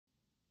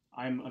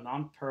I'm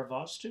Anant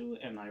Paravastu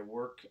and I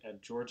work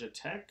at Georgia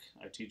Tech.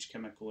 I teach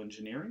chemical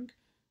engineering.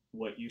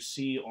 What you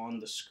see on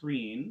the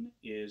screen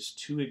is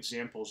two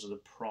examples of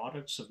the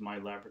products of my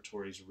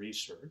laboratory's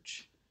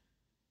research.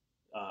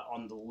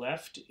 On the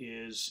left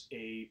is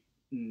a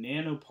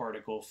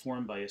nanoparticle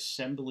formed by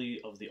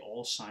assembly of the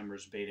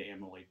Alzheimer's beta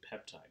amyloid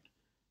peptide.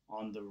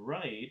 On the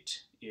right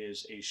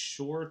is a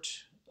short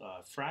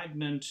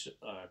fragment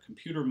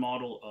computer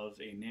model of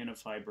a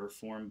nanofiber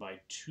formed by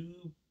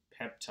two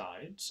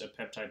peptides. A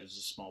peptide is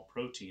a small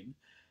protein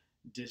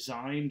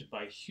designed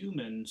by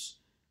humans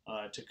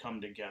to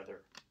come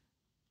together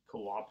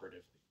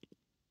cooperatively.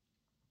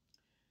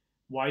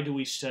 Why do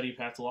we study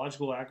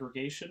pathological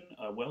aggregation?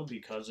 Well,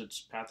 because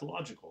it's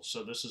pathological.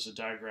 So this is a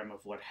diagram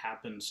of what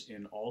happens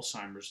in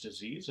Alzheimer's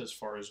disease as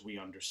far as we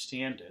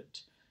understand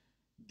it.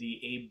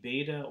 The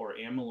A-beta or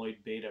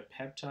amyloid-beta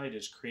peptide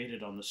is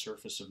created on the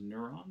surface of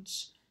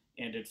neurons,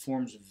 and it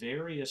forms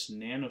various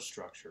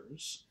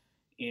nanostructures.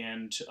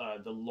 And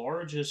the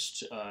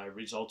largest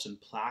results in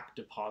plaque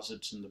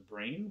deposits in the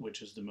brain,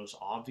 which is the most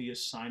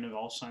obvious sign of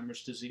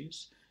Alzheimer's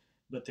disease.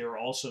 But there are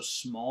also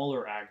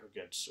smaller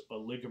aggregates,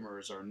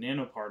 oligomers or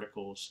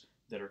nanoparticles,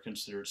 that are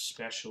considered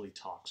especially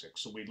toxic.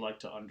 So we'd like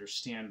to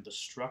understand the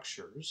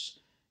structures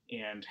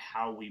and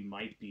how we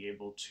might be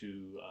able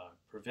to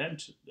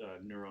prevent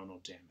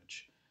neuronal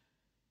damage.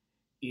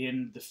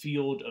 In the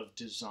field of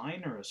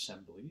designer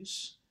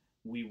assemblies,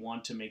 we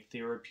want to make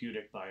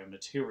therapeutic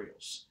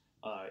biomaterials.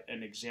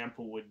 An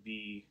example would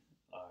be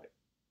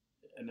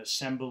an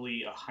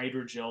assembly, a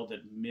hydrogel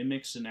that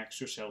mimics an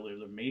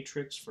extracellular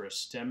matrix for a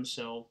stem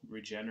cell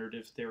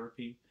regenerative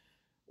therapy,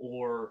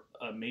 or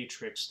a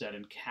matrix that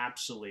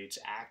encapsulates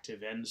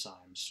active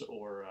enzymes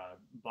or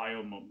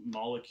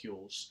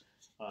biomolecules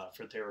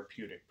for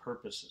therapeutic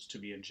purposes to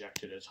be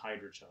injected as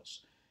hydrogels.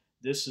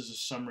 This is a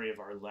summary of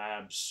our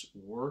lab's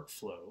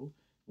workflow.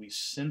 We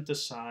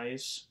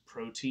synthesize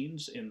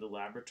proteins in the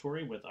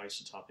laboratory with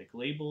isotopic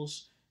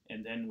labels,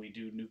 and then we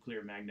do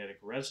nuclear magnetic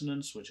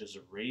resonance, which is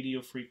a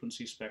radio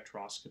frequency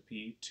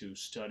spectroscopy to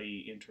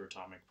study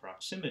interatomic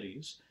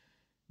proximities.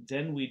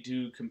 Then we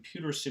do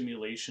computer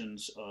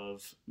simulations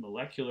of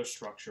molecular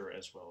structure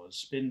as well as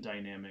spin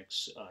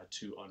dynamics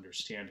to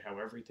understand how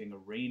everything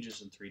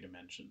arranges in 3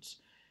 dimensions.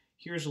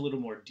 Here's a little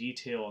more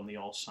detail on the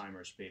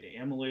Alzheimer's beta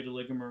amyloid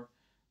oligomer,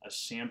 a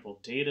sample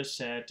data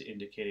set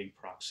indicating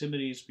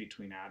proximities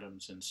between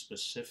atoms and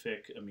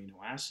specific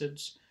amino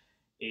acids,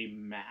 a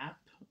map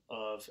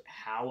of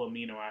how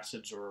amino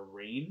acids are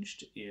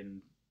arranged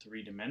in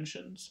 3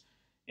 dimensions,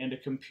 and a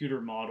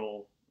computer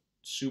model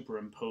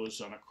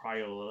superimposed on a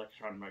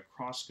cryo-electron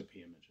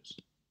microscopy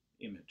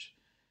image.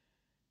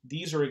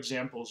 These are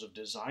examples of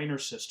designer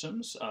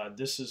systems.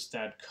 This is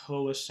that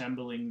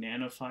co-assembling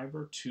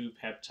nanofiber. 2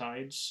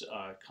 peptides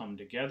come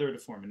together to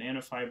form a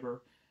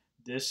nanofiber.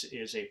 This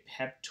is a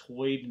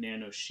peptoid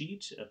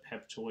nanosheet. A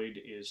peptoid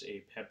is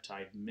a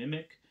peptide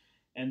mimic.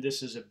 And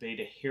this is a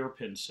beta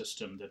hairpin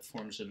system that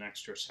forms an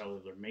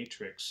extracellular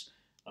matrix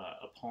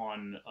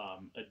upon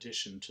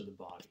addition to the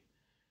body.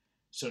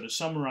 So to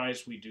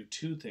summarize, we do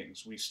 2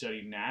 things. We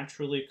study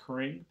naturally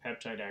occurring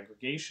peptide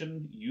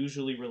aggregation,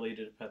 usually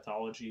related to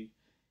pathology,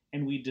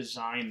 and we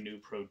design new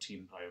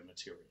protein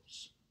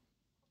biomaterials.